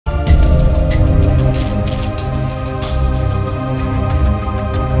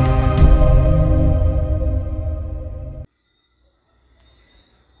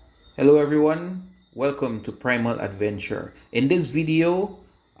everyone, welcome to Primal Adventure. In this video,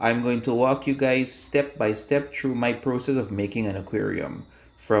 I'm going to walk you guys step by step through my process of making an aquarium.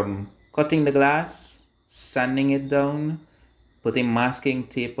 From cutting the glass, sanding it down, putting masking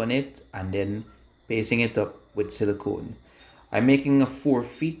tape on it, and then pasting it up with silicone. I'm making a 4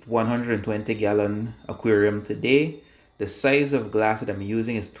 feet, 120 gallon aquarium today. The size of glass that I'm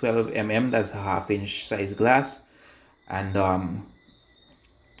using is 12 mm, that's a 1/2 inch size glass. And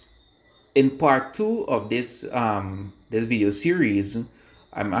in part 2 of this video series,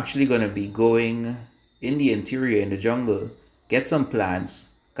 I'm actually going to be going in the interior, in the jungle, get some plants,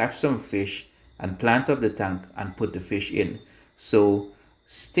 catch some fish, and plant up the tank and put the fish in. So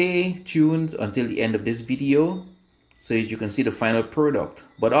stay tuned until the end of this video so that you can see the final product,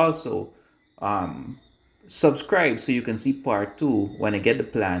 but also subscribe so you can see part 2 when I get the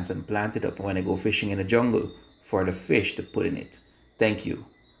plants and plant it up, when I go fishing in the jungle for the fish to put in it. Thank you.